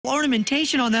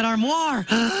ornamentation on that armoire.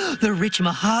 The rich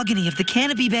mahogany of the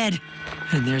canopy bed.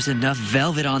 And there's enough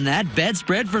velvet on that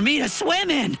bedspread for me to swim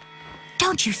in.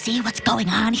 Don't you see what's going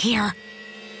on here?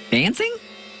 Dancing?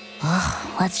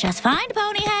 Oh, let's just find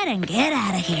Ponyhead and get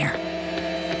out of here.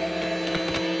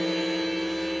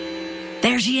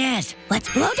 There she is. Let's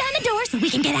blow down the door so we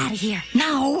can get out of here.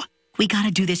 No, we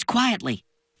gotta do this quietly,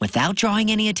 without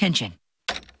drawing any attention.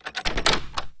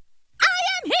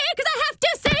 Here because I have to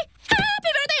say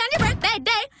happy birthday on your birthday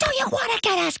day. Do you want to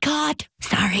get us caught?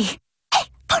 Sorry. Hey,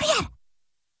 Ponyhead.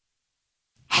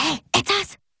 Hey, it's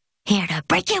us. Here to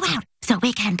break you out so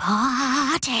we can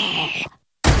party.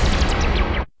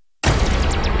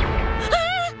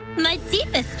 My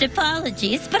deepest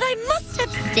apologies, but I must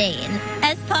abstain,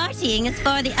 as partying is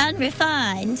for the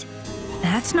unrefined.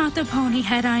 That's not the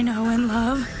Ponyhead I know and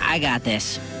love. I got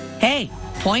this. Hey,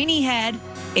 pointy head,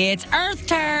 it's Earth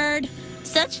Turd.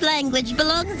 Such language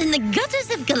belongs in the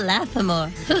gutters of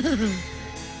Galathimore.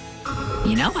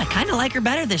 You know, I kind of like her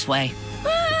better this way.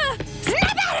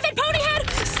 Snap out of it, Ponyhead!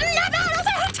 Snap out of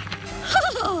it!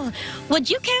 Oh, would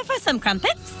you care for some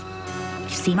crumpets?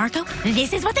 You see, Marco?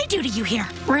 This is what they do to you here.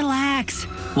 Relax.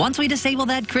 Once we disable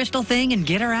that crystal thing and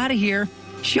get her out of here,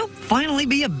 she'll finally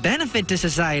be a benefit to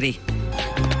society.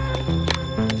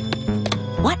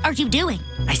 What are you doing?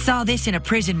 I saw this in a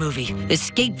prison movie,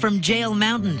 Escape from Jail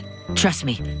Mountain. Trust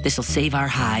me, this'll save our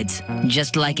hides,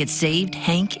 just like it saved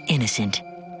Hank Innocent.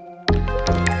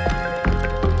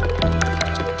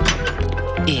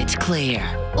 It's clear.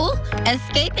 Oh,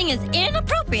 escaping is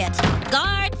inappropriate.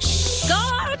 Guards!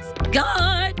 Guards!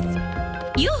 Guards!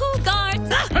 Yoo-hoo, guards!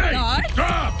 Guards!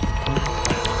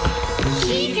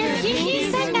 Keep your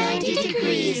pinkies at 90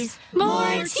 degrees.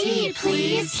 More tea,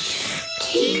 please.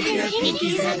 Keep your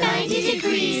pinkies at 90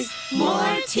 degrees.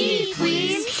 More tea,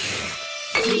 please.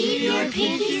 Keep your pinkies at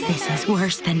 90 degrees. This is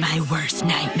worse than my worst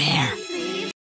nightmare.